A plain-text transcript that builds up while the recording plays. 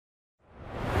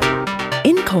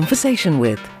Conversation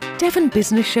with Devon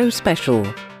Business Show Special,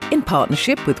 in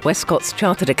partnership with Westcott's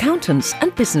Chartered Accountants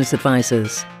and Business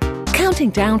Advisors.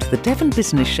 Counting down to the Devon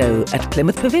Business Show at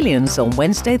Plymouth Pavilions on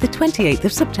Wednesday the 28th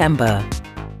of September.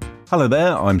 Hello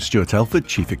there, I'm Stuart Elford,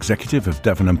 Chief Executive of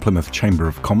Devon and Plymouth Chamber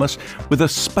of Commerce, with a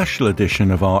special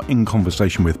edition of our In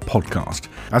Conversation With podcast.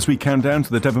 As we count down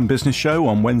to the Devon Business Show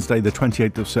on Wednesday the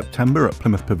 28th of September at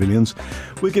Plymouth Pavilions,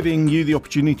 we're giving you the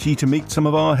opportunity to meet some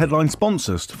of our headline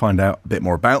sponsors to find out a bit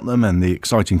more about them and the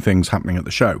exciting things happening at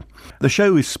the show. The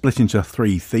show is split into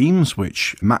 3 themes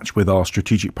which match with our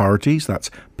strategic priorities. That's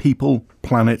people,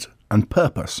 planet and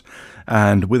purpose.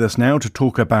 And with us now to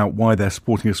talk about why they're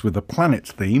supporting us with the planet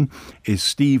theme is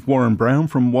Steve Warren-Brown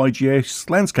from YGS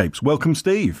Landscapes. Welcome,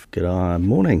 Steve. Good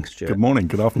morning, Stuart. Good morning,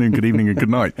 good afternoon, good evening and good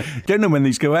night. Don't know when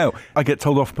these go out. I get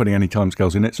told off putting any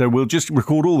timescales in it, so we'll just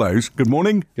record all those. Good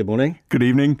morning. Good morning. Good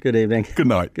evening. Good evening. Good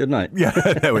night. Good night. Yeah,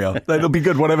 there we are. That'll be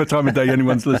good whatever time of day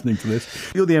anyone's listening to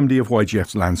this. You're the MD of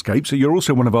YGS Landscapes, so you're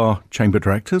also one of our chamber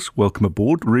directors. Welcome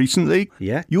aboard recently.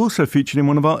 Yeah. You also featured in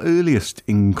one of our earliest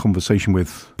In Conversation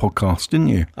With podcasts, didn't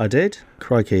you? I did.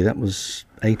 Crikey, that was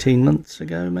 18 months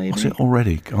ago, maybe. Was it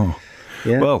already? Oh.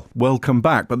 Yeah. Well, welcome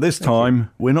back. But this time,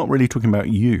 we're not really talking about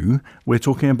you. We're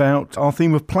talking about our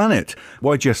theme of planet.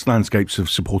 YGS Landscapes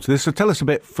have supported this. So tell us a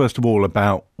bit, first of all,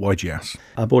 about YGS.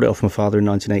 I bought it off my father in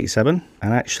 1987.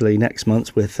 And actually, next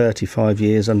month, we're 35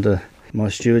 years under my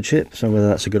stewardship. So whether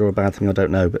that's a good or a bad thing, I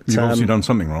don't know. But you've obviously done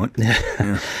something right.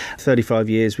 Yeah. 35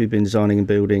 years we've been designing and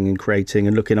building and creating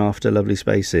and looking after lovely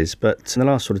spaces. But in the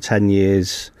last sort of 10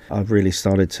 years, I've really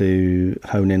started to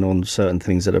hone in on certain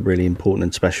things that are really important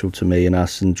and special to me and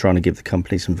us, and trying to give the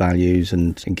company some values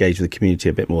and engage with the community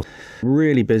a bit more.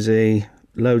 Really busy.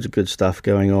 Loads of good stuff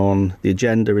going on. The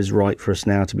agenda is right for us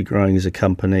now to be growing as a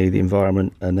company. The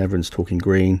environment, and everyone's talking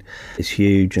green, is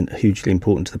huge and hugely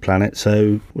important to the planet.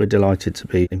 So we're delighted to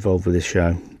be involved with this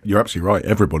show. You're absolutely right.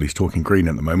 Everybody's talking green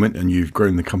at the moment, and you've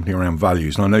grown the company around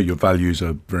values. And I know your values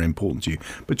are very important to you.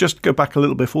 But just go back a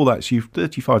little before that. So you've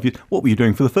 35 years. What were you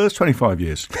doing for the first 25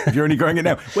 years? If you're only growing it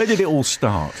now. Where did it all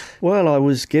start? Well, I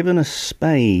was given a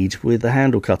spade with the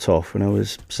handle cut off when I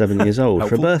was 7 years old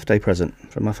for a birthday present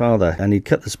from my father. And he'd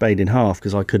cut the spade in half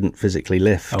because I couldn't physically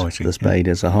lift the spade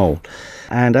as a whole.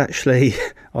 And actually,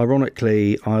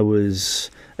 ironically, I was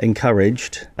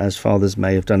encouraged, as fathers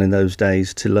may have done in those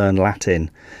days, to learn Latin,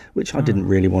 which I didn't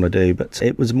really want to do, but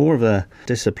it was more of a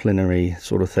disciplinary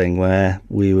sort of thing where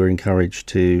we were encouraged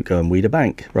to go and weed a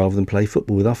bank rather than play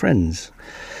football with our friends.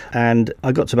 And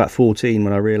I got to about 14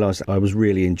 when I realised I was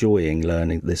really enjoying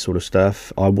learning this sort of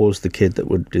stuff. I was the kid that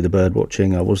would do the bird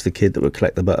watching. I was the kid that would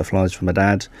collect the butterflies for my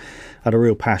dad. I had a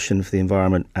real passion for the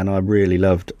environment, and I really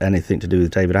loved anything to do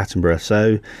with David Attenborough.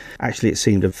 So actually it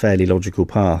seemed a fairly logical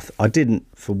path. I didn't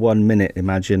for 1 minute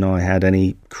imagine I had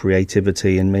any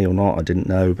creativity in me or not. I didn't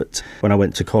know. But when I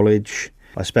went to college,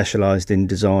 I specialised in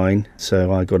design,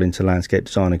 so I got into landscape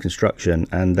design and construction,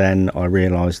 and then I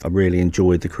realised I really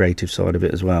enjoyed the creative side of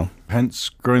it as well. Hence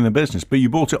growing the business. But you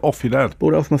bought it off your dad?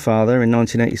 Bought it off my father in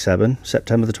 1987,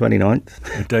 September the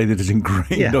 29th. A day that is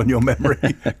ingrained on your memory.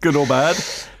 Good or bad?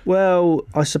 Well,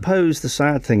 I suppose the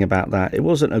sad thing about that, it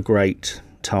wasn't a great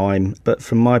time, but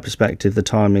from my perspective, the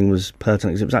timing was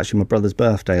pertinent because it was actually my brother's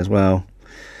birthday as well.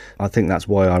 I think that's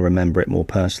why I remember it more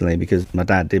personally, because my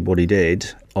dad did what he did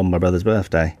on my brother's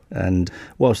birthday. And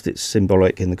whilst it's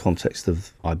symbolic in the context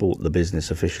of I bought the business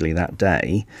officially that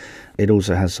day, it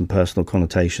also has some personal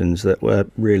connotations that were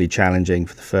really challenging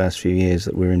for the first few years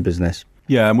that we were in business.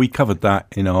 Yeah, and we covered that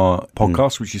in our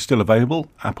podcast, which is still available,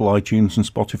 Apple, iTunes and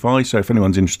Spotify. So if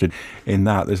anyone's interested in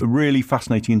that, there's a really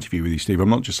fascinating interview with you, Steve. I'm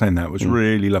not just saying that. It was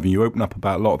really lovely. You open up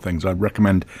about a lot of things. I'd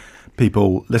recommend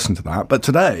people listen to that. But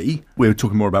today, we're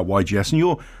talking more about YGS, and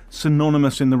you're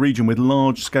synonymous in the region with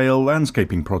large-scale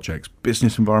landscaping projects,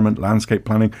 business environment, landscape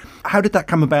planning. How did that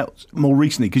come about more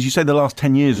recently? Because you say the last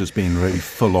 10 years has been really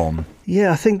full-on.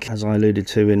 Yeah, I think, as I alluded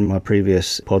to in my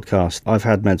previous podcast, I've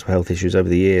had mental health issues over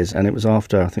the years, and it was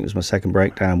after, I think it was my second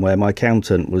breakdown, where my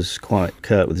accountant was quite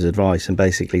curt with his advice and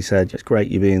basically said, it's great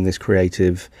you being this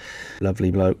creative,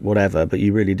 lovely bloke, whatever, but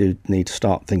you really do need to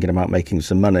start thinking about making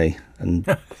some money and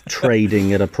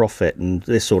trading at a profit and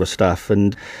this sort of stuff.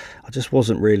 And I just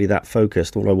wasn't really that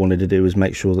focused. All I wanted to do was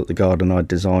make sure that the garden I'd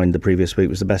designed the previous week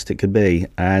was the best it could be.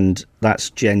 And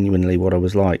that's genuinely what I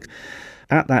was like.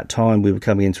 At that time, we were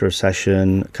coming into a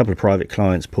recession. A couple of private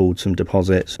clients pulled some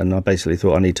deposits, and I basically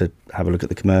thought I need to have a look at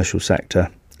the commercial sector.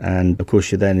 And of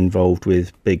course, you're then involved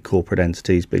with big corporate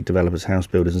entities, big developers, house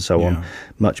builders and so on,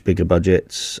 much bigger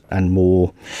budgets and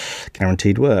more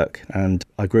guaranteed work. And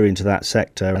I grew into that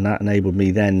sector, and that enabled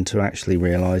me then to actually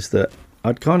realise that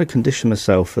I'd kind of conditioned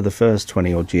myself for the first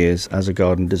 20 odd years as a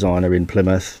garden designer in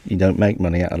Plymouth. You don't make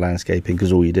money out of landscaping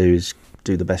because all you do is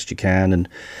do the best you can, and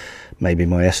maybe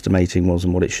my estimating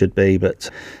wasn't what it should be, but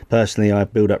personally I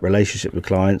build up relationship with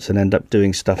clients and end up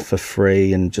doing stuff for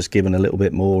free and just giving a little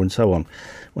bit more and so on.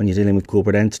 When you're dealing with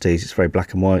corporate entities, it's very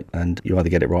black and white, and you either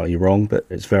get it right or you're wrong, but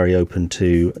it's very open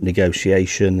to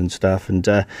negotiation and stuff,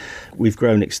 and we've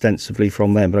grown extensively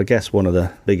from them. But I guess one of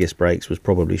the biggest breaks was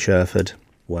probably Sherford,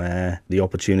 where the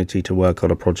opportunity to work on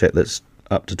a project that's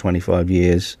up to 25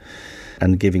 years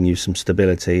and giving you some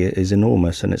stability is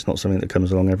enormous, and it's not something that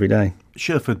comes along every day.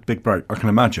 Sherford, big break, I can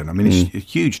imagine. I mean, it's a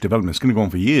huge development. It's going to go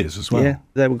on for years as well. Yeah,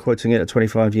 they were quoting it at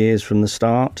 25 years from the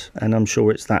start, and I'm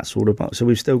sure it's that sort of... So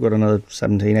we've still got another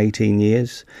 17, 18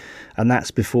 years, and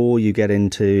that's before you get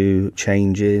into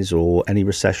changes or any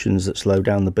recessions that slow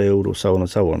down the build or so on and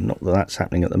so on. Not that that's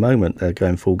happening at the moment. They're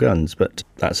going full guns, but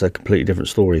that's a completely different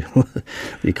story, the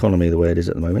economy the way it is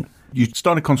at the moment. You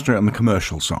started concentrating on the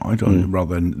commercial side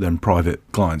rather than private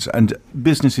clients, and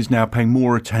business is now paying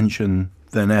more attention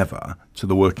than ever to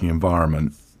the working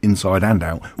environment inside and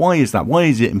out. Why is that? Why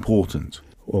is it important?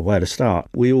 Well, where to start?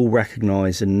 We all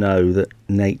recognise and know that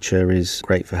nature is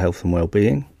great for health and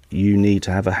well-being. You need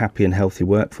to have a happy and healthy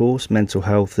workforce. Mental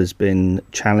health has been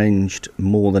challenged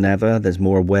more than ever. There's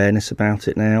more awareness about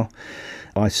it now.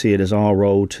 I see it as our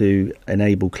role to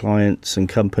enable clients and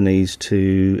companies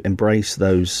to embrace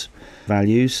those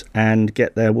values and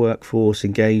get their workforce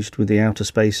engaged with the outer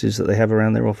spaces that they have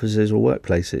around their offices or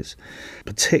workplaces.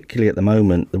 Particularly at the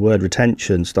moment, the word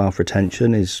retention, staff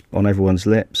retention, is on everyone's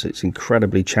lips. It's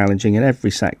incredibly challenging in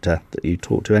every sector that you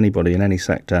talk to, anybody in any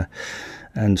sector.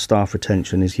 And staff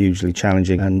retention is hugely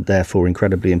challenging and therefore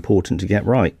incredibly important to get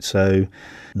right. So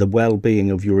the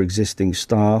well-being of your existing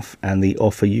staff and the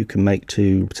offer you can make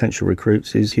to potential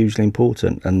recruits is hugely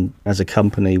important. And as a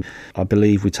company, I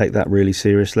believe we take that really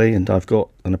seriously. And I've got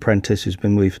an apprentice who's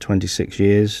been with me for 26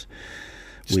 years.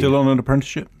 Still on an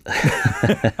apprenticeship?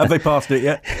 Have they passed it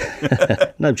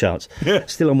yet? No chance. Yeah.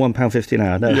 Still on £1.50 an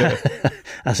hour. No, yeah.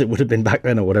 As it would have been back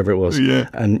then or whatever it was. Yeah.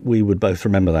 And we would both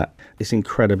remember that. It's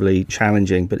incredibly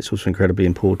challenging, but it's also incredibly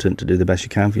important to do the best you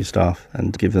can for your staff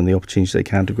and give them the opportunities they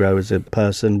can to grow as a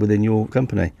person within your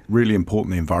company. Really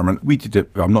important, the environment. We did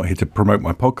it. I'm not here to promote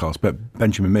my podcast, but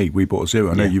Benjamin Mead, We Bought a Zoo.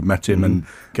 I know you've met him and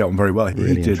get on very well.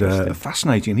 Really he did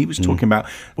fascinating. He was talking about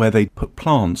where they put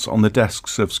plants on the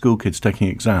desks of school kids taking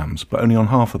exams, but only on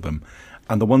half of them.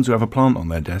 And the ones who have a plant on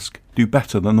their desk do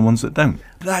better than the ones that don't.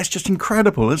 That's just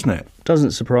incredible, isn't it?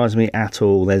 Doesn't surprise me at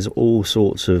all. There's all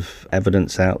sorts of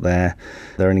evidence out there.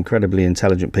 There are incredibly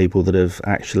intelligent people that have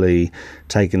actually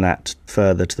taken that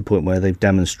further to the point where they've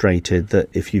demonstrated that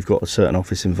if you've got a certain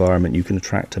office environment, you can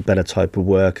attract a better type of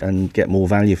work and get more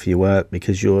value for your work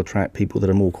because you'll attract people that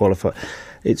are more qualified.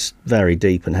 It's very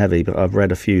deep and heavy, but I've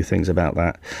read a few things about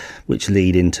that which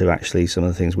lead into actually some of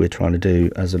the things we're trying to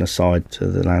do as an aside to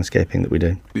the landscaping that we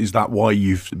do. Is that why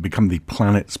you've become the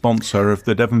planet sponsor of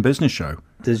the Devon Business Show?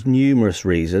 There's numerous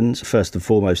reasons. First and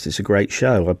foremost, it's a great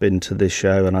show. I've been to this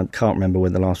show and I can't remember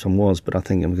when the last one was, but I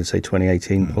think I'm going to say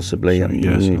 2018 possibly.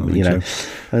 Yes,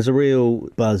 there's a real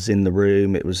buzz in the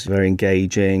room. It was very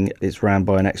engaging. It's ran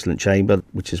by an excellent chamber,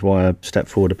 which is why I stepped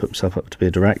forward to put myself up to be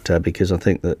a director, because I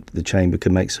think that the chamber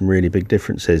can make some really big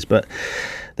differences. But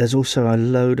there's also a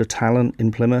load of talent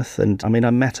in Plymouth. And I mean, I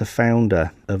met a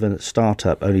founder of a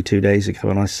startup only 2 days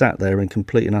ago and I sat there in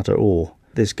complete and utter awe.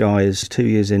 This guy is 2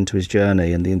 years into his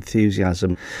journey, and the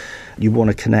enthusiasm, you want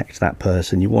to connect that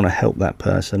person, you want to help that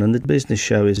person, and the business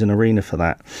show is an arena for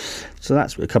that. So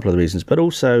that's a couple of the reasons. But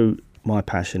also my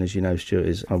passion, as you know, Stuart,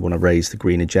 is I want to raise the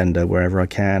green agenda wherever I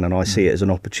can, and I see it as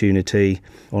an opportunity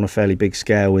on a fairly big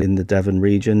scale in the Devon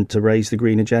region to raise the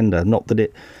green agenda. Not that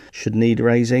it should need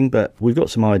raising, but we've got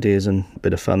some ideas and a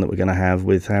bit of fun that we're going to have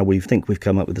with how we think we've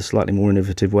come up with a slightly more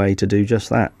innovative way to do just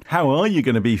that. How are you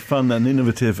going to be fun and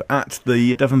innovative at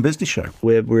the Devon Business Show?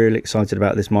 We're really excited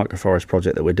about this microforest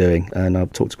project that we're doing, and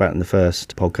I've talked about in the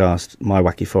first podcast, My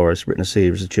Wacky Forest, written a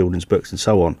series of children's books and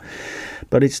so on.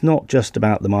 But it's not just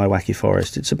about the My Wacky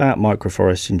Forest, it's about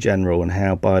microforests in general and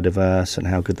how biodiverse and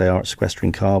how good they are at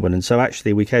sequestering carbon. And so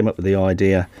actually we came up with the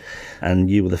idea, and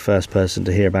you were the first person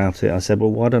to hear about it. I said,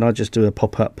 well, why don't I just do a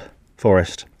pop-up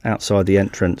forest outside the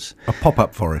entrance? A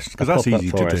pop-up forest, because that's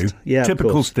easy to do. Yeah,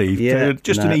 typical Steve. Yeah,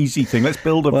 an easy thing. Let's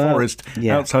build a forest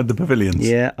outside the pavilions.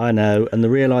 Yeah, I know. And the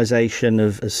realisation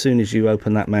of as soon as you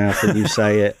open that mouth and you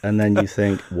say it, and then you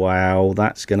think, wow,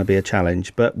 that's going to be a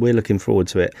challenge. But we're looking forward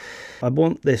to it. I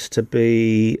want this to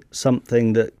be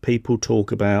something that people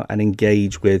talk about and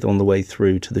engage with on the way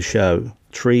through to the show.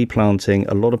 Tree planting,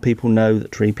 a lot of people know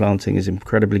that tree planting is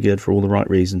incredibly good for all the right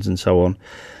reasons and so on.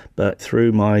 But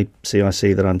through my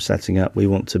CIC that I'm setting up, we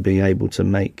want to be able to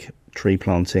make tree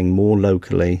planting more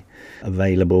locally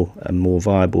available and more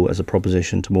viable as a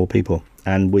proposition to more people.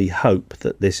 And we hope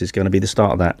that this is going to be the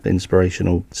start of that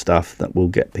inspirational stuff that will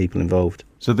get people involved.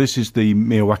 So this is the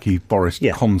Miyawaki Forest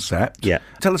concept. Yeah.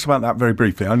 Tell us about that very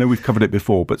briefly. I know we've covered it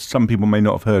before, but some people may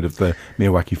not have heard of the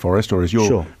Miyawaki Forest, or as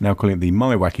you're now calling it, the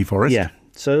Maiwaki Forest. Yeah.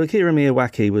 So Akira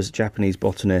Miyawaki was a Japanese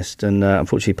botanist and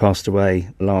unfortunately passed away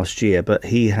last year, but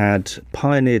he had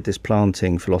pioneered this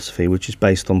planting philosophy, which is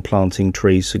based on planting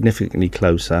trees significantly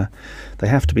closer. They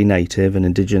have to be native and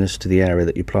indigenous to the area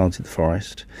that you planted the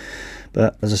forest.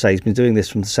 But as I say, he's been doing this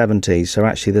from the 70s, so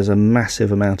actually there's a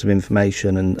massive amount of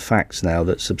information and facts now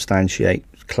that substantiate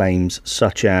claims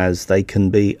such as they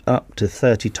can be up to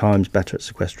 30 times better at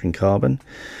sequestering carbon.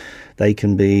 They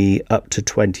can be up to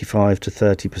 25 to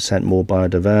 30% more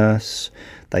biodiverse.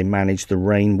 They manage the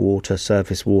rainwater,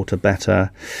 surface water better.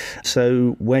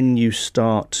 So when you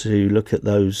start to look at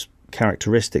those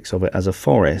characteristics of it as a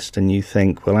forest and you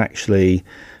think, well, actually,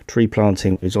 tree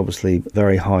planting is obviously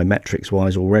very high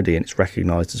metrics-wise already, and it's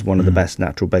recognised as one of the best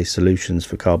natural-based solutions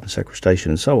for carbon sequestration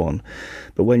and so on.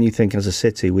 But when you think as a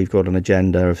city we've got an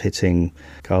agenda of hitting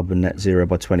carbon net zero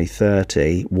by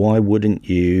 2030, why wouldn't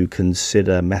you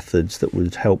consider methods that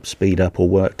would help speed up or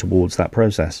work towards that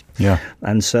process? Yeah.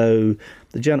 And so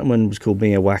the gentleman was called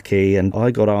Miyawaki, and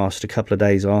I got asked a couple of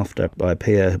days after by a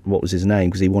peer what was his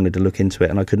name because he wanted to look into it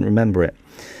and I couldn't remember it.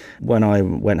 When I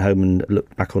went home and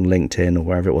looked back on LinkedIn or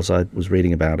wherever it was I was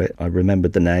reading about it, I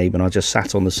remembered the name and I just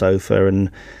sat on the sofa and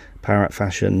parrot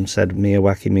fashion said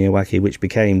Miyawaki, Miyawaki, which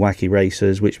became Wacky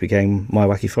Racers, which became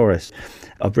Maiwaki Forest.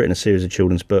 I've written a series of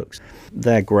children's books.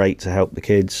 They're great to help the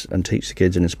kids and teach the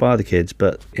kids and inspire the kids,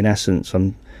 but in essence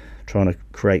I'm trying to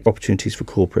create opportunities for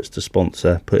corporates to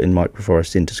sponsor putting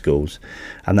microforests into schools.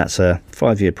 And that's a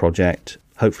 5-year project.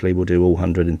 Hopefully we'll do all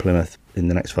 100 in Plymouth in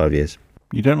the next 5 years.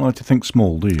 You don't like to think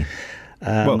small, do you?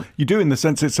 Well, you do in the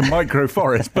sense it's a micro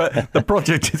forest, but the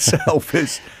project itself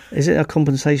is... Is it a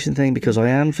compensation thing because I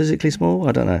am physically small?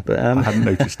 I don't know. But I hadn't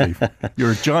noticed, Steve.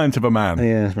 You're a giant of a man.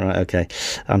 Yeah, right, okay.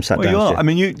 I'm sat down. You are. I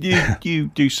mean, you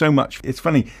do so much. It's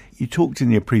funny, you talked in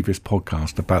your previous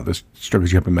podcast about the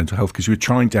struggles you have with mental health because you were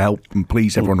trying to help and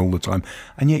please everyone all the time,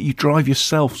 and yet you drive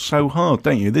yourself so hard,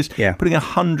 don't you? Putting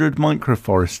 100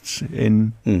 microforests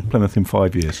in Plymouth in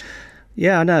 5 years.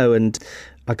 Yeah, I know, and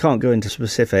I can't go into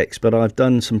specifics, but I've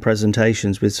done some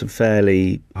presentations with some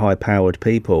fairly high-powered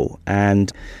people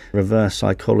and reverse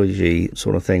psychology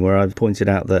sort of thing where I've pointed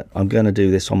out that I'm going to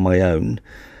do this on my own,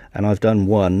 and I've done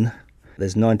one.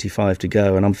 There's 95 to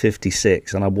go, and I'm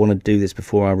 56, and I want to do this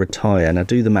before I retire. Now,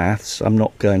 do the maths. I'm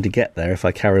not going to get there if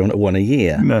I carry on at one a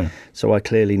year. No. So I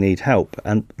clearly need help,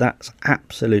 and that's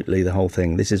absolutely the whole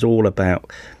thing. This is all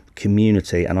about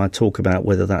community, and I talk about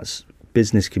whether that's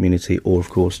business community or of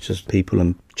course just people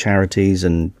and charities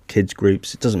and kids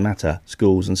groups, it doesn't matter,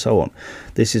 schools and so on.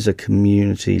 This is a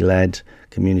community-led,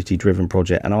 community-driven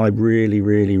project, and I really,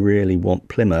 really, really want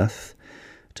Plymouth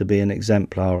to be an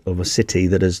exemplar of a city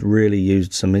that has really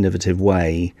used some innovative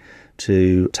way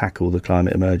to tackle the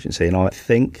climate emergency, and I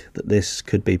think that this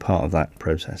could be part of that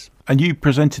process. And you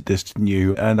presented this, didn't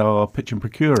you, at our Pitch and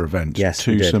Procure event to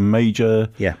some major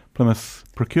Plymouth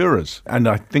procurers. And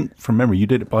I think from memory you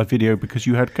did it by video because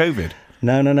you had COVID.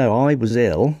 No, I was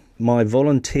ill. My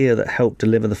volunteer that helped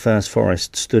deliver the first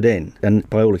forest stood in, and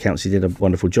by all accounts he did a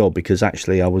wonderful job because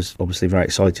actually I was obviously very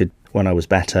excited. When I was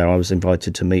better, I was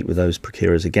invited to meet with those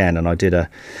procurers again, and I did it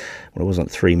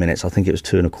wasn't 3 minutes, I think it was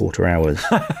 2.25 hours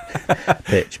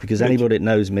pitch, because anybody that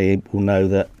knows me will know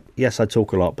that, yes, I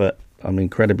talk a lot, but I'm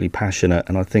incredibly passionate,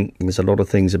 and I think there's a lot of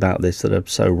things about this that are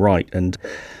so right, and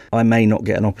I may not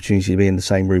get an opportunity to be in the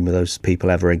same room with those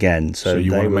people ever again. So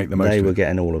you want to make the most of it. They were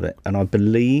getting all of it, and I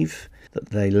believe that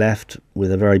they left with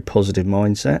a very positive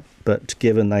mindset, but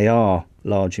given they are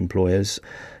large employers,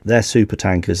 they're super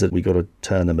tankers that we've got to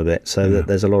turn them a bit, so that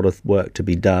there's a lot of work to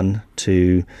be done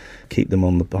to keep them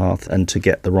on the path and to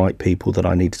get the right people that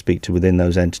I need to speak to within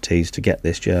those entities to get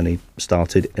this journey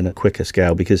started in a quicker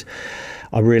scale, because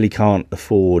I really can't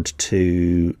afford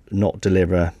to not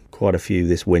deliver quite a few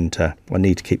this winter. I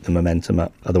need to keep the momentum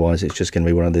up, otherwise it's just going to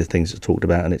be one of the things that's talked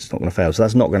about and it's not going to fail. So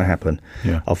that's not going to happen.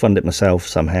 I'll fund it myself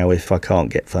somehow if I can't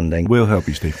get funding. We'll help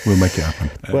you, Steve. We'll make it happen.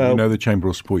 Well, you know the Chamber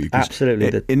will support you.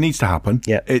 Absolutely. It needs to happen.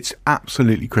 It's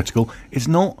absolutely critical. It's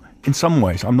not, in some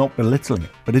ways, I'm not belittling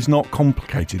it, but it's not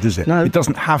complicated, is it? No. It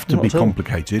doesn't have to be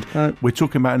complicated. No. We're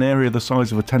talking about an area the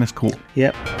size of a tennis court.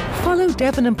 Follow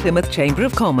Devon and Plymouth Chamber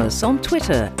of Commerce on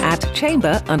Twitter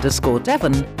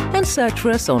 @chamber_Devon and search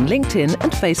for us on LinkedIn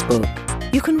and Facebook.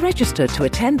 You can register to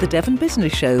attend the Devon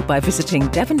Business Show by visiting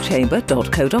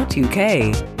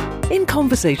devonchamber.co.uk.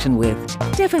 Conversation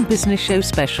with Devon Business Show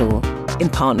Special, in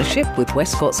partnership with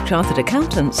West Scots Chartered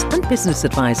Accountants and Business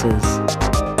Advisors.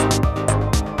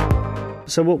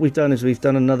 So what we've done is we've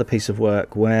done another piece of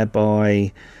work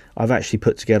whereby I've actually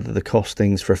put together the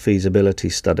costings for a feasibility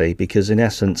study, because in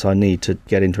essence I need to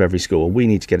get into every school, we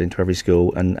need to get into every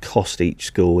school and cost each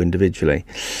school individually.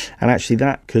 And actually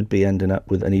that could be ending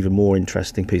up with an even more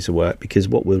interesting piece of work, because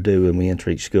what we'll do when we enter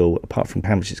each school, apart from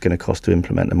how much it's going to cost to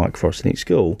implement the microforest in each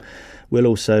school, we'll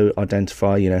also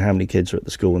identify, how many kids are at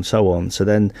the school and so on. So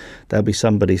then there'll be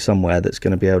somebody somewhere that's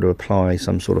going to be able to apply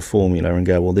some sort of formula and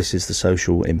go, well, this is the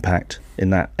social impact in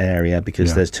that area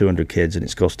because there's 200 kids and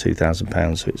it's cost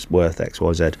 £2,000, so it's worth X,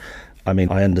 Y, Z. I mean,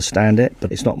 I understand it,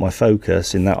 but it's not my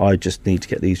focus in that I just need to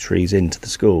get these trees into the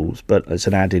schools. But it's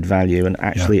an added value, and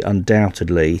actually,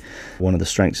 undoubtedly, one of the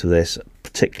strengths of this,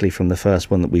 particularly from the first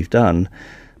one that we've done,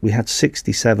 we had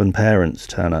 67 parents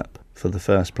turn up for the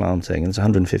first planting, and there's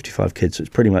 155 kids, so it's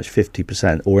pretty much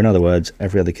 50%, or in other words,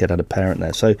 every other kid had a parent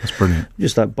there. So that's brilliant.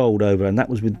 Just like bowled over, and that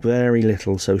was with very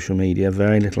little social media,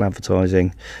 very little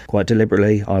advertising. Quite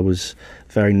deliberately, I was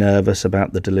very nervous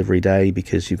about the delivery day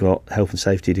because you've got health and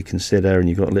safety to consider, and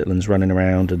you've got little ones running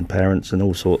around and parents and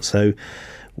all sorts. So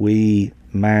we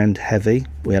manned heavy.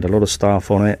 We had a lot of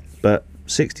staff on it, but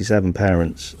 67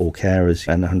 parents or carers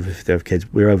and 155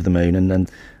 kids. We were over the moon, and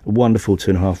a wonderful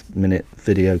 2.5-minute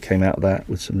video came out of that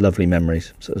with some lovely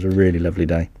memories. So it was a really lovely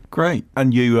day. Great.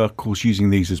 And you are, of course,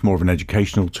 using these as more of an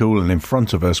educational tool. And in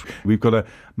front of us, we've got a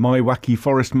My Wacky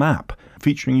Forest map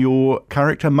featuring your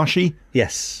character, Mushy.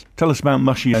 Yes. Tell us about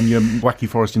Mushy and your Wacky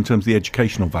Forest in terms of the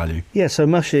educational value. Yeah, so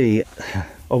Mushy,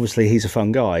 obviously he's a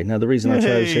fun guy. Now, the reason I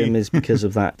chose him is because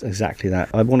of that, exactly that.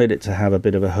 I wanted it to have a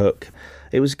bit of a hook.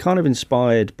 It was kind of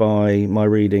inspired by my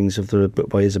readings of the book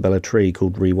by Isabella Tree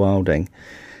called Rewilding.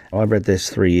 I read this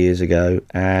 3 years ago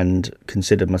and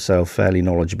considered myself fairly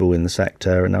knowledgeable in the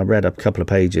sector, and I read a couple of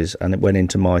pages and it went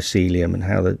into mycelium and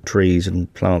how the trees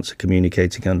and plants are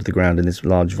communicating under the ground in this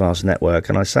large vast network,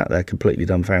 and I sat there completely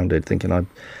dumbfounded thinking I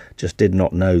just did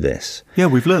not know this. Yeah,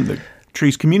 we've learned that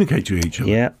trees communicate to each other.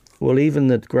 Yeah, well, even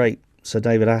the great Sir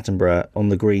David Attenborough on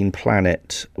The Green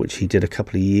Planet, which he did a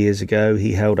couple of years ago,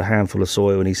 he held a handful of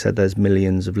soil and he said there's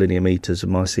millions of linear metres of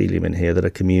mycelium in here that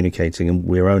are communicating, and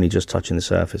we're only just touching the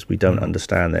surface. We don't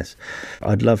understand this.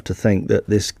 I'd love to think that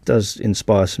this does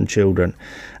inspire some children,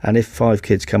 and if 5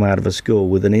 kids come out of a school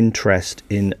with an interest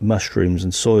in mushrooms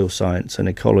and soil science and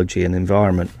ecology and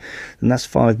environment, then that's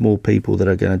 5 more people that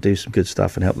are going to do some good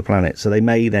stuff and help the planet. So they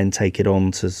may then take it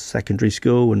on to secondary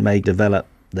school and may develop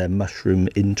their mushroom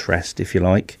interest, if you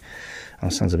like.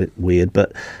 That sounds a bit weird,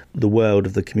 but the world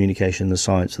of the communication, the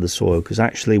science of the soil, because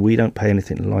actually we don't pay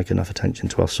anything like enough attention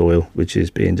to our soil, which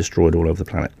is being destroyed all over the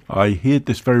planet. I heard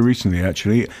this very recently,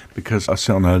 actually, because I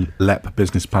sit on a LEP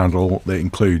business panel that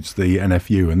includes the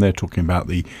NFU, and they're talking about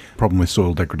the problem with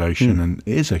soil degradation, and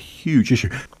it is a huge issue.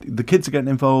 The kids are getting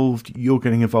involved, you're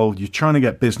getting involved, you're trying to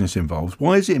get business involved.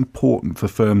 Why is it important for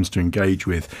firms to engage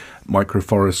with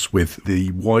microforests, with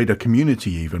the wider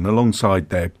community even, alongside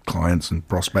their clients and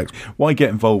prospects? Why get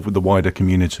involved with the wider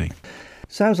community?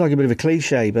 Sounds like a bit of a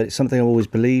cliche, but it's something I've always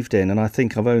believed in, and I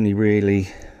think I've only really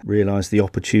realised the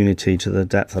opportunity to the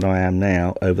depth that I am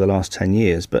now over the last 10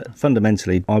 years. But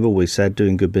fundamentally, I've always said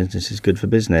doing good business is good for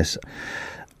business.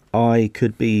 I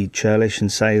could be churlish and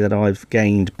say that I've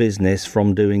gained business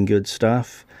from doing good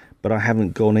stuff, but I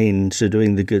haven't gone into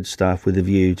doing the good stuff with a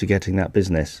view to getting that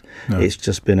business. No. It's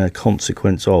just been a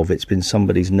consequence of, it's been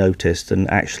somebody's noticed, and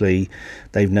actually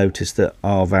they've noticed that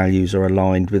our values are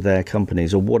aligned with their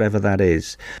companies, or whatever that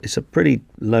is. It's a pretty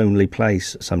lonely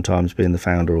place sometimes, being the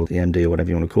founder or the MD or whatever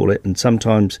you want to call it, and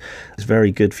sometimes it's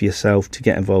very good for yourself to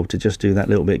get involved, to just do that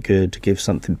little bit good, to give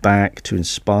something back, to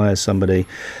inspire somebody.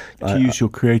 To use your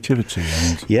creativity.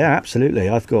 Yeah, absolutely.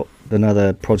 I've got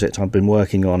another project I've been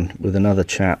working on with another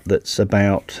chap that's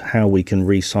about how we can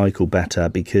recycle better,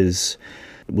 because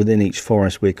within each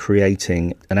forest we're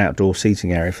creating an outdoor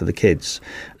seating area for the kids.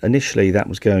 Initially that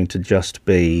was going to just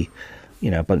be,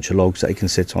 a bunch of logs that they can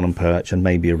sit on and perch, and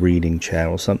maybe a reading chair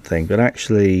or something. But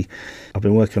actually I've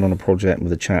been working on a project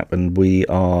with a chap, and we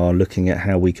are looking at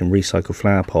how we can recycle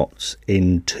flower pots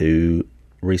into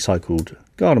recycled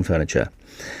garden furniture.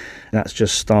 That's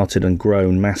just started and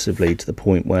grown massively to the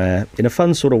point where, in a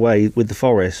fun sort of way, with the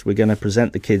forest, we're going to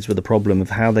present the kids with the problem of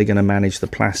how they're going to manage the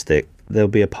plastic. There'll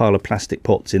be a pile of plastic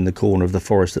pots in the corner of the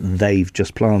forest that they've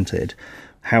just planted.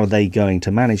 How are they going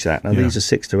to manage that? Now, these are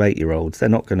 6 to 8 year olds. They're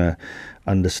not going to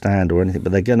understand or anything,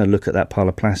 but they're going to look at that pile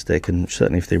of plastic, and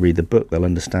certainly if they read the book, they'll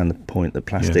understand the point that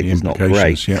plastic is not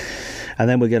great. And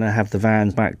then we're going to have the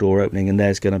van's back door opening, and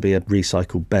there's going to be a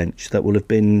recycled bench that will have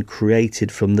been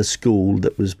created from the school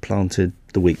that was planted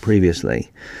the week previously.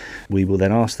 We will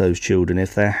then ask those children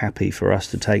if they're happy for us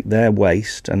to take their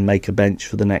waste and make a bench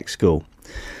for the next school.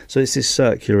 So it's this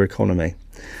circular economy.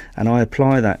 And I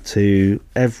apply that to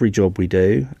every job we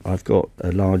do. I've got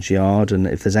a large yard, and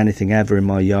if there's anything ever in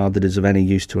my yard that is of any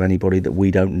use to anybody that we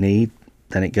don't need,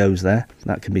 then it goes there.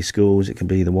 That can be schools, it can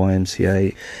be the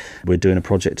YMCA. We're doing a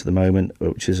project at the moment,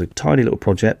 which is a tiny little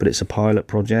project, but it's a pilot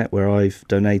project where I've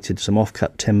donated some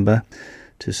off-cut timber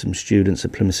to some students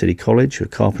at Plymouth City College who are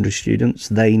carpentry students.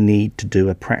 They need to do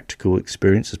a practical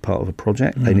experience as part of a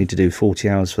project. They need to do 40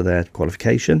 hours for their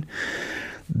qualification.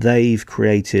 They've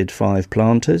created 5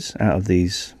 planters out of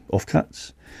these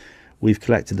offcuts. We've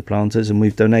collected the planters and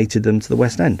we've donated them to the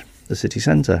West End, the city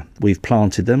centre. We've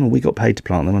planted them and we got paid to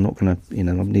plant them. I'm not going to,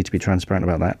 I need to be transparent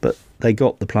about that, but they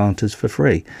got the planters for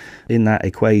free. In that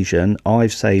equation,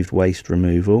 I've saved waste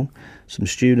removal. Some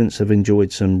students have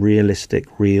enjoyed some realistic,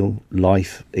 real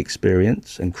life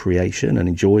experience and creation and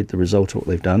enjoyed the result of what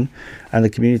they've done. And the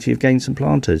community have gained some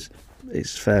planters.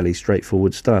 It's fairly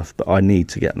straightforward stuff, but I need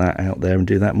to get that out there and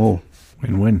do that more.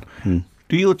 Win-win.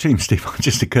 Do your team, Steve, it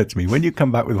just occurred to me, when you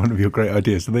come back with one of your great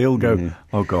ideas, do they all go,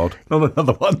 oh God, not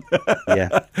another one?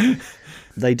 Yeah.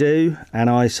 They do, and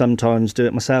I sometimes do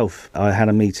it myself. I had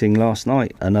a meeting last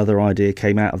night. Another idea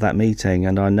came out of that meeting,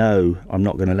 and I know I'm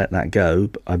not going to let that go,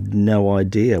 but I've no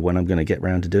idea when I'm going to get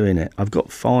round to doing it. I've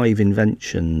got 5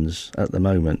 inventions at the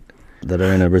moment that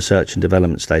are in a research and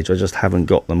development stage. I just haven't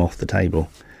got them off the table.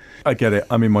 I get it.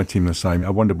 I mean, my team the same.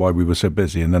 I wondered why we were so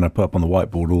busy, and then I put up on the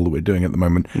whiteboard all that we're doing at the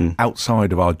moment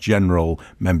outside of our general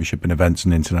membership in events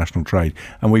and international trade,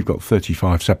 and we've got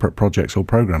 35 separate projects or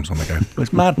programs on the go.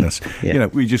 It's madness. Yeah.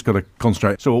 We just got to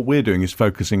concentrate. So what we're doing is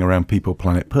focusing around people,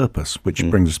 planet, purpose, which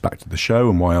brings us back to the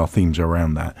show and why our themes are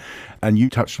around that. And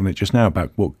you touched on it just now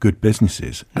about what good business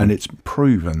is, and it's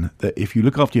proven that if you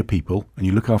look after your people and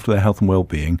you look after their health and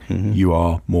well-being, you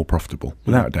are more profitable.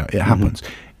 Without a doubt, it happens.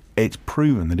 It's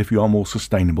proven that if you are more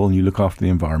sustainable and you look after the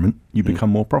environment, you become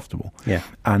more profitable. Yeah.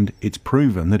 And it's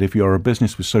proven that if you're a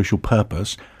business with social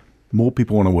purpose, more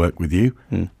people want to work with you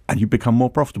and you become more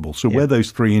profitable. So where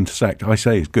those 3 intersect, I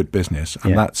say, is good business.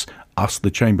 And that's us, the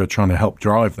Chamber, trying to help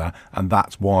drive that. And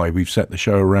that's why we've set the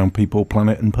show around people,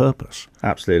 planet and purpose.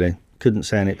 Absolutely. Couldn't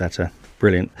say it better.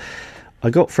 Brilliant. I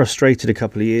got frustrated a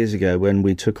couple of years ago when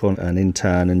we took on an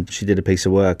intern and she did a piece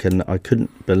of work, and I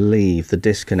couldn't believe the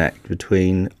disconnect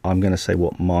between, I'm going to say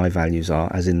what my values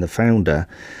are as in the founder,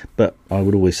 but I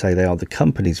would always say they are the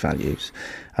company's values.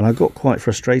 And I got quite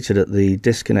frustrated at the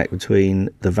disconnect between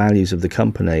the values of the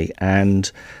company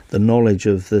and the knowledge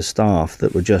of the staff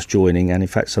that were just joining, and in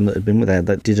fact some that had been with there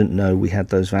that didn't know we had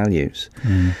those values.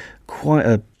 Quite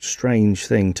a strange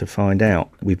thing to find out.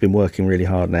 We've been working really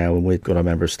hard now, and we've got a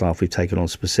member of staff we've taken on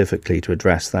specifically to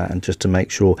address that, and just to make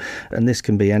sure, and this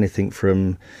can be anything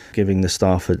from giving the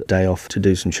staff a day off to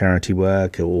do some charity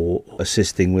work or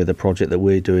assisting with a project that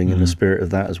we're doing in the spirit of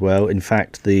that as well. In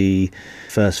fact, the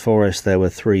First Forest, there were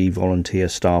 3 volunteer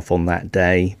staff on that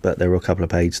day, but there were a couple of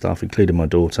paid staff, including my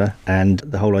daughter, and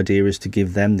the whole idea is to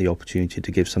give them the opportunity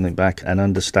to give something back and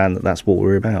understand that that's what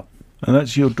we're about. And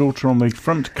that's your daughter on the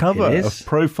front cover of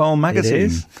Profile magazine.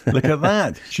 Look at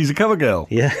that. She's a cover girl.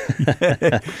 Yeah.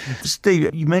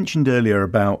 Steve, you mentioned earlier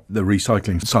about the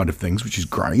recycling side of things, which is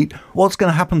great. What's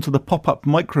going to happen to the pop-up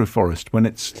microforest when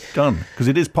it's done? Because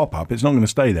it is pop-up. It's not going to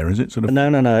stay there, is it?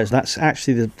 No. That's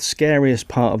actually the scariest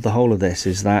part of the whole of this,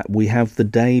 is that we have the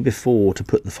day before to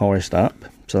put the forest up.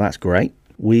 So that's great.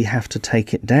 We have to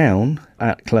take it down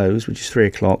at close, which is 3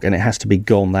 o'clock, and it has to be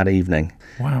gone that evening.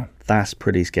 Wow. That's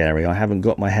pretty scary. I haven't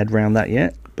got my head around that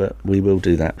yet, but we will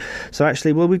do that. So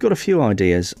actually, we've got a few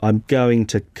ideas. I'm going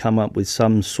to come up with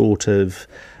some sort of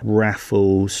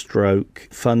raffle stroke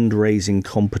fundraising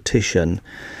competition.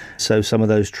 So some of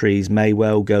those trees may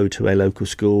well go to a local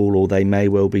school, or they may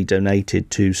well be donated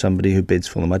to somebody who bids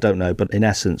for them. I don't know. But in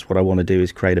essence, what I want to do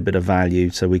is create a bit of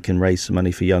value so we can raise some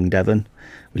money for Young Devon,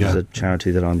 which is a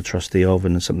charity that I'm a trustee of,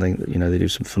 and something that, they do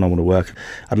some phenomenal work.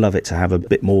 I'd love it to have a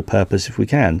bit more purpose if we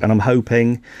can. And I'm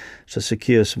hoping to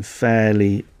secure some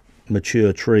fairly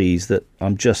mature trees that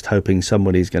I'm just hoping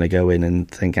somebody's going to go in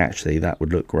and think, actually, that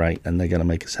would look great, and they're going to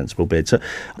make a sensible bid. So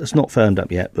it's not firmed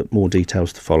up yet, but more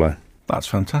details to follow. That's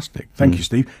fantastic. Thank you,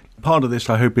 Steve. Part of this,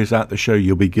 I hope, is at the show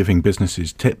you'll be giving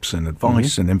businesses tips and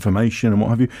advice and information and what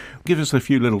have you. Give us a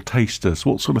few little tasters.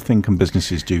 What sort of thing can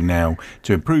businesses do now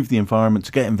to improve the environment,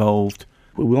 to get involved?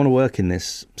 We want to work in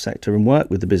this sector and work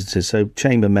with the businesses. So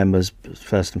chamber members,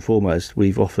 first and foremost,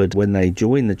 we've offered when they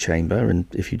join the chamber, and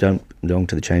if you don't belong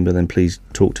to the chamber, then please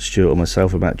talk to Stuart or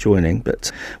myself about joining.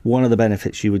 But one of the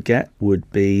benefits you would get would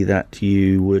be that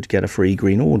you would get a free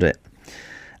green audit.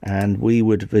 And we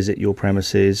would visit your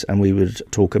premises and we would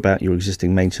talk about your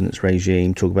existing maintenance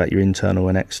regime, talk about your internal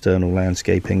and external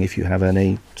landscaping if you have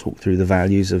any, talk through the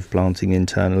values of planting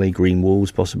internally, green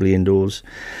walls, possibly indoors.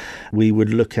 We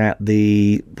would look at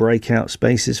the breakout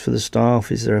spaces for the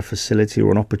staff. Is there a facility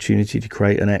or an opportunity to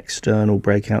create an external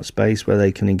breakout space where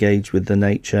they can engage with the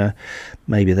nature?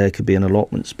 Maybe there could be an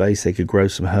allotment space. They could grow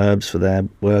some herbs for their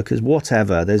workers,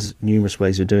 whatever. There's numerous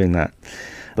ways of doing that.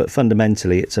 But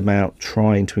fundamentally, it's about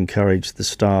trying to encourage the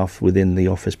staff within the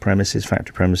office premises,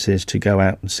 factory premises, to go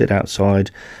out and sit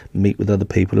outside, meet with other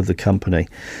people of the company.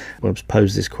 When I was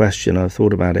posed this question, I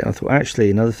thought about it. I thought, actually,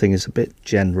 another thing is a bit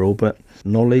general, but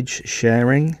knowledge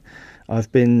sharing. I've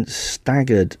been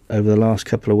staggered over the last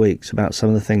couple of weeks about some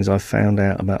of the things I've found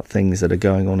out about things that are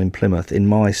going on in Plymouth in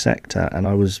my sector, and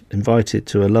I was invited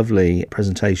to a lovely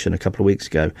presentation a couple of weeks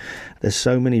ago. There's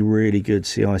so many really good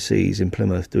CICs in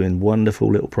Plymouth doing wonderful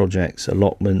little projects,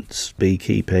 allotments,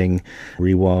 beekeeping,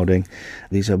 rewilding.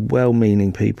 These are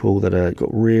well-meaning people that have got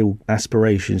real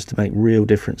aspirations to make real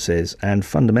differences, and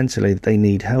fundamentally they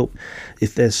need help.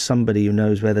 If there's somebody who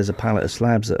knows where there's a pallet of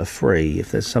slabs that are free,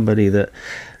 if there's somebody that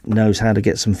knows how to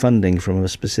get some funding from a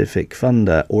specific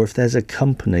funder, or if there's a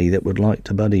company that would like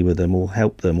to buddy with them or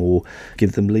help them or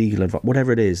give them legal advice,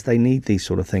 whatever it is, they need these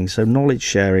sort of things. So knowledge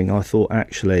sharing, I thought,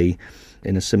 actually,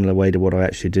 in a similar way to what I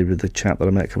actually did with the chap that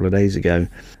I met a couple of days ago,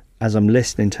 as I'm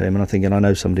listening to him and I'm thinking, I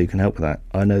know somebody who can help with that,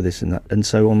 I know this and that. And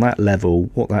so on that level,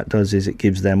 what that does is it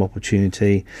gives them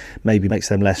opportunity, maybe makes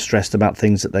them less stressed about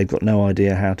things that they've got no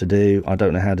idea how to do. I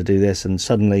don't know how to do this, and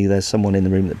suddenly there's someone in the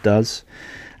room that does.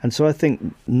 And so I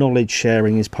think knowledge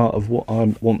sharing is part of what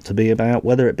I want to be about,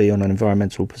 whether it be on an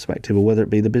environmental perspective or whether it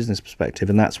be the business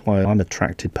perspective. And that's why I'm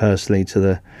attracted personally to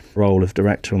the role of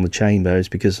director on the chamber, is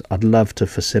because I'd love to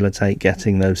facilitate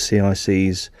getting those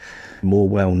CICs more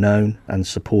well known and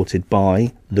supported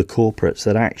by the corporates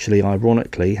that actually,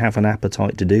 ironically, have an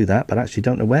appetite to do that, but actually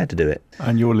don't know where to do it.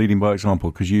 And you're leading by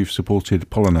example, because you've supported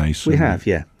Pollinaise. We have,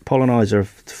 yeah. Pollinaise are a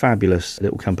fabulous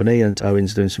little company, and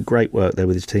Owen's doing some great work there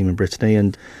with his team in Brittany,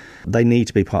 and they need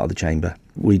to be part of the chamber.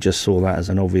 We just saw that as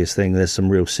an obvious thing. There's some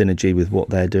real synergy with what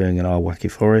they're doing in our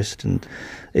Wacky Forest, and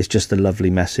it's just a lovely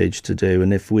message to do.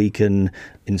 And if we can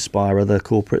inspire other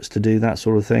corporates to do that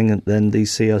sort of thing, then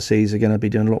these CRCs are going to be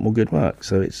doing a lot more good work.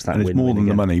 So it's that. And it's more than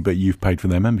the money, but you've paid for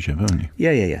their membership, haven't you?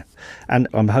 Yeah. And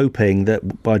I'm hoping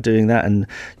that by doing that, and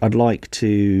I'd like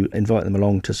to invite them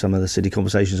along to some of the city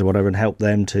conversations or whatever, and help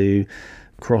them to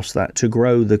cross that, to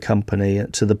grow the company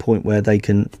to the point where they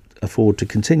can afford to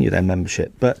continue their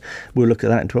membership. But we'll look at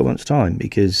that in 12 months' time,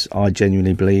 because I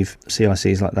genuinely believe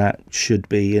CICs like that should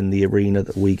be in the arena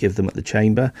that we give them at the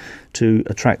chamber to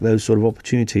attract those sort of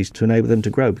opportunities to enable them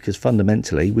to grow, because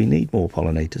fundamentally we need more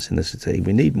pollinators in the city.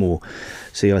 We need more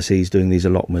CICs doing these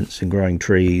allotments and growing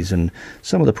trees, and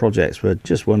some of the projects were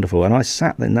just wonderful. And I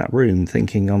sat in that room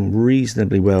thinking I'm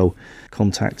reasonably well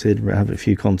contacted, I have a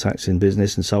few contacts in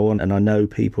business and so on, and I know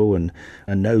people and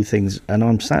know things, and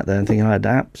I'm sat there and thinking I had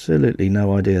absolutely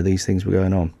no idea these things were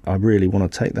going on. I really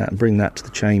want to take that and bring that to the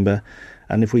chamber,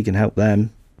 and if we can help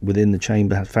them within the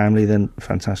chamber family, then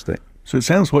fantastic. So it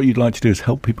sounds what you'd like to do is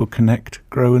help people connect,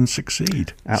 grow and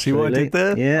succeed. Absolutely. See what I did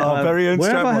there? Yeah. Our very own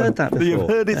where have I heard that before? You've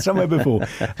heard it somewhere before.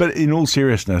 But in all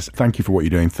seriousness, thank you for what you're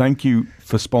doing. Thank you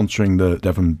for sponsoring the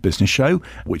Devon Business Show,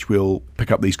 which will pick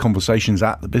up these conversations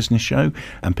at the business show,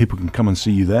 and people can come and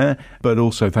see you there. But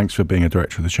also thanks for being a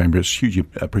director of the chamber. It's hugely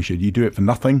appreciated. You do it for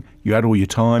nothing. You add all your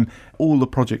time, all the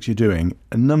projects you're doing,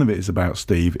 and none of it is about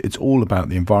Steve. It's all about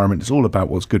the environment. It's all about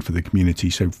what's good for the community.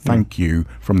 So thank you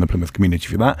from the Plymouth community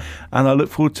for that. And I look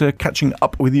forward to catching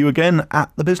up with you again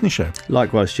at the business show.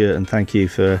 Likewise, Stuart, and thank you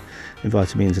for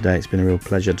inviting me in today. It's been a real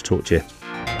pleasure to talk to you.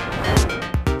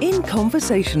 In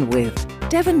Conversation with,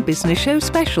 Devon Business Show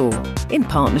Special, in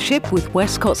partnership with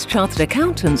Westcott's Chartered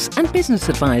Accountants and Business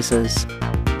Advisors.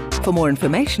 For more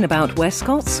information about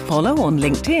Westcott's, follow on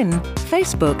LinkedIn,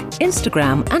 Facebook,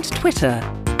 Instagram and Twitter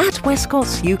at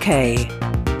Westcott's UK.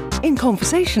 In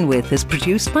Conversation With is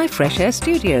produced by Fresh Air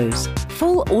Studios,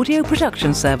 full audio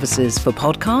production services for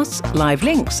podcasts, live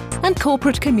links and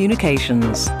corporate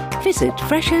communications. Visit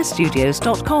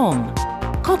freshairstudios.com.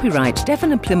 Copyright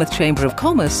Devon and Plymouth Chamber of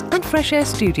Commerce and Fresh Air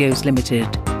Studios Limited.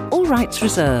 All rights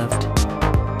reserved.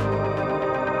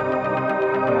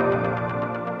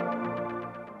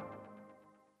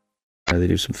 They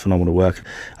do some phenomenal work.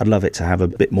 I'd love it to have a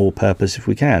bit more purpose if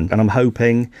we can. And I'm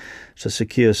hoping to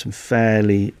secure some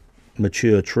fairly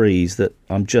mature trees that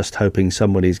I'm just hoping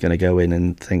somebody's going to go in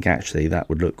and think, actually, that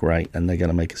would look great, and they're going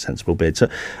to make a sensible bid. So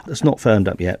it's not firmed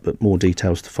up yet, but more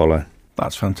details to follow.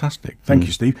 That's fantastic. Thank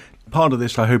you, Steve. Part of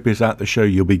this, I hope, is at the show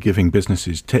you'll be giving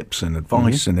businesses tips and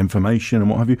advice and information and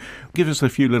what have you. Give us a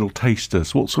few little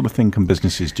tasters. What sort of thing can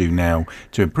businesses do now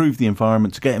to improve the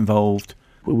environment, to get involved?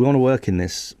 We want to work in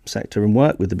this sector and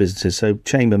work with the businesses. So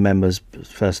chamber members,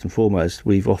 first and foremost,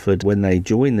 we've offered when they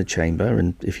join the chamber,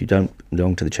 and if you don't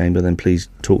belong to the chamber, then please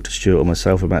talk to Stuart or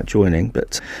myself about joining.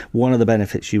 But one of the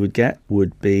benefits you would get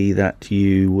would be that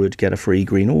you would get a free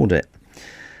green audit.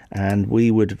 And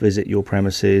we would visit your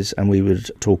premises and we would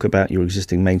talk about your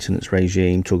existing maintenance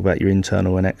regime, talk about your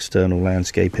internal and external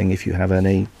landscaping if you have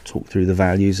any, talk through the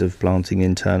values of planting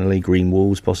internally, green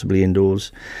walls, possibly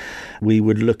indoors. We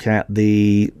would look at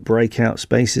the breakout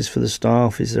spaces for the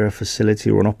staff. Is there a facility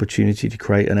or an opportunity to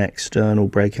create an external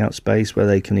breakout space where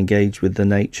they can engage with the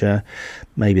nature?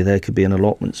 Maybe there could be an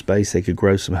allotment space. They could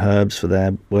grow some herbs for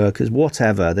their workers,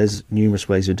 whatever. There's numerous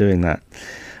ways of doing that.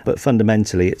 But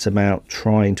fundamentally, it's about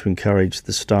trying to encourage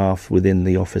the staff within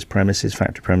the office premises,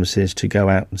 factory premises, to go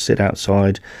out and sit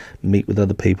outside, meet with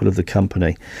other people of the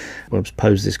company. When I was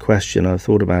posed this question, I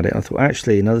thought about it. I thought,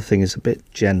 actually, another thing is a bit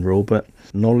general, but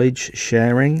knowledge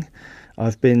sharing.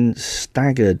 I've been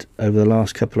staggered over the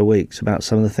last couple of weeks about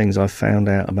some of the things I've found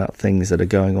out about things that are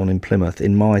going on in Plymouth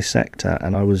in my sector,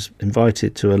 and I was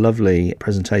invited to a lovely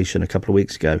presentation a couple of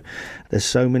weeks ago. There's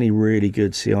so many really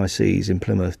good CICs in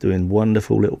Plymouth doing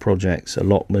wonderful little projects,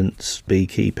 allotments,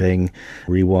 beekeeping,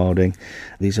 rewilding.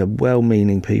 These are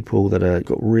well-meaning people that have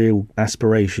got real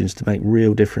aspirations to make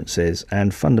real differences,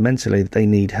 and fundamentally they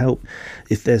need help.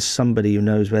 If there's somebody who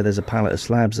knows where there's a pallet of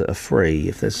slabs that are free,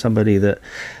 if there's somebody that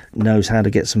knows how to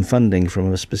get some funding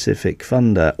from a specific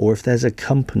funder, or if there's a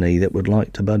company that would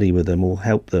like to buddy with them or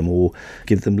help them or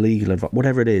give them legal advice,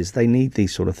 whatever it is, they need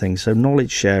these sort of things. So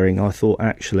knowledge sharing, I thought,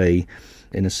 actually,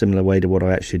 in a similar way to what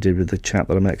I actually did with the chap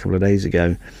that I met a couple of days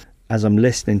ago, as I'm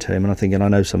listening to him and I'm thinking, I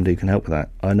know somebody who can help with that,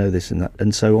 I know this and that.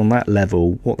 And so on that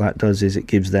level, what that does is it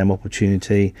gives them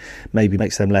opportunity, maybe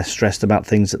makes them less stressed about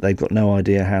things that they've got no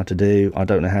idea how to do. I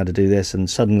don't know how to do this, and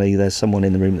suddenly there's someone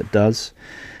in the room that does.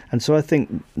 And so I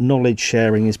think knowledge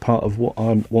sharing is part of what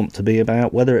I want to be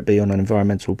about, whether it be on an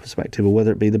environmental perspective or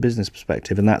whether it be the business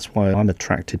perspective. And that's why I'm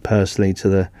attracted personally to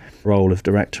the role of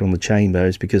director on the chamber,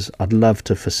 is because I'd love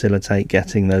to facilitate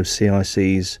getting those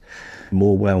CICs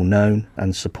more well known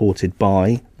and supported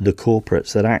by the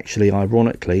corporates that actually,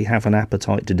 ironically, have an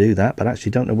appetite to do that, but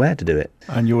actually don't know where to do it.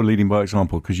 And you're leading by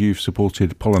example, because you've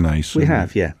supported Pollinaise. We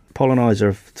have, yeah. Pollinaise are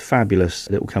a fabulous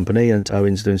little company, and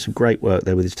Owen's doing some great work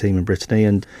there with his team in Brittany,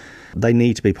 and they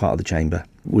need to be part of the chamber.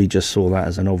 We just saw that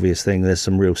as an obvious thing. There's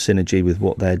some real synergy with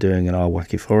what they're doing in our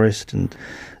Wacky Forest, and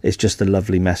it's just a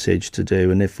lovely message to do.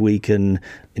 And if we can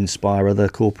inspire other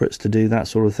corporates to do that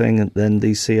sort of thing, then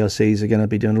these CRCs are going to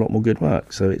be doing a lot more good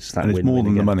work. So it's that. And it's more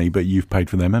than the money, but you've paid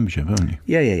for their membership, haven't you?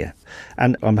 Yeah.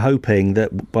 And I'm hoping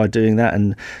that by doing that,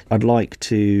 and I'd like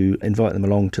to invite them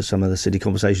along to some of the city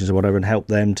conversations or whatever and help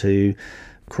them to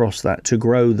cross that, to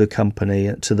grow the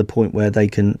company to the point where they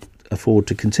can afford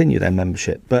to continue their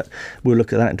membership. But we'll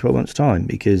look at that in 12 months' time,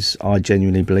 because I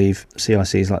genuinely believe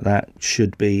CICs like that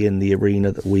should be in the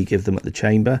arena that we give them at the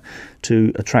chamber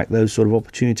to attract those sort of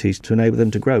opportunities to enable them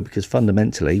to grow, because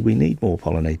fundamentally we need more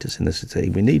pollinators in the city.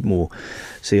 We need more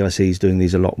CICs doing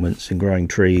these allotments and growing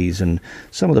trees, and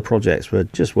some of the projects were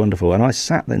just wonderful. And I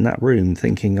sat in that room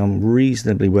thinking I'm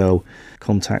reasonably well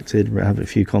contacted, I have a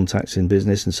few contacts in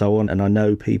business and so on, and I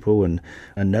know people and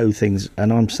know things,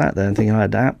 and I'm sat there and thinking I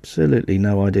had absolutely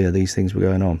no idea these things were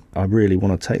going on. I really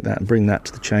want to take that and bring that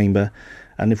to the chamber,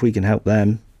 and if we can help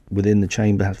them within the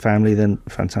chamber family, then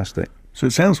fantastic. So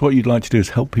it sounds what you'd like to do is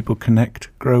help people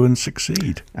connect, grow and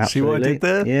succeed. Absolutely. See what I did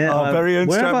there? Yeah. Our very own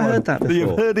where have I heard that before?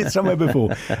 You've heard it somewhere before.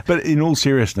 But in all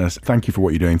seriousness, thank you for what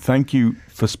you're doing. Thank you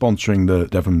for sponsoring the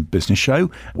Devon Business Show,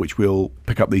 which will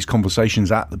pick up these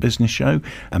conversations at the business show,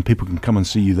 and people can come and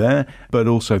see you there. But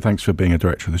also thanks for being a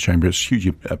director of the chamber. It's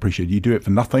hugely appreciated. You do it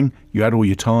for nothing. You add all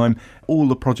your time, all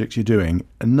the projects you're doing,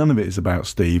 and none of it is about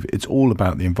Steve. It's all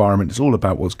about the environment. It's all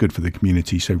about what's good for the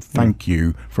community. So thank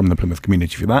you from the Plymouth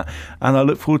community for that. And I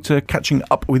look forward to catching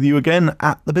up with you again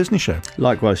at the business show.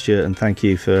 Likewise, Stuart, and thank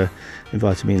you for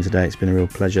inviting me in today. It's been a real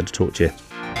pleasure to talk to you.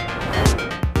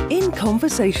 In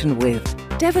Conversation with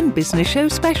Devon Business Show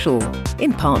Special,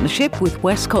 in partnership with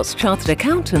Westcott's Chartered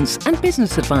Accountants and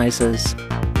Business Advisors.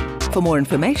 For more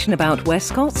information about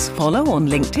Westcott's, follow on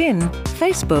LinkedIn,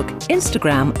 Facebook,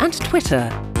 Instagram and Twitter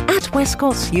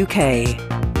 @Westcott's UK.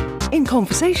 In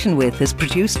Conversation With is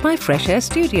produced by Fresh Air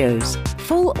Studios.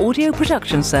 Full audio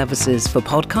production services for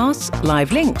podcasts,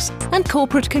 live links, and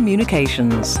corporate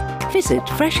communications. Visit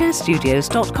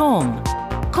freshairstudios.com.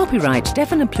 Copyright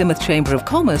Devon and Plymouth Chamber of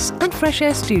Commerce and Fresh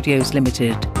Air Studios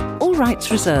Limited. All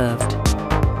rights reserved.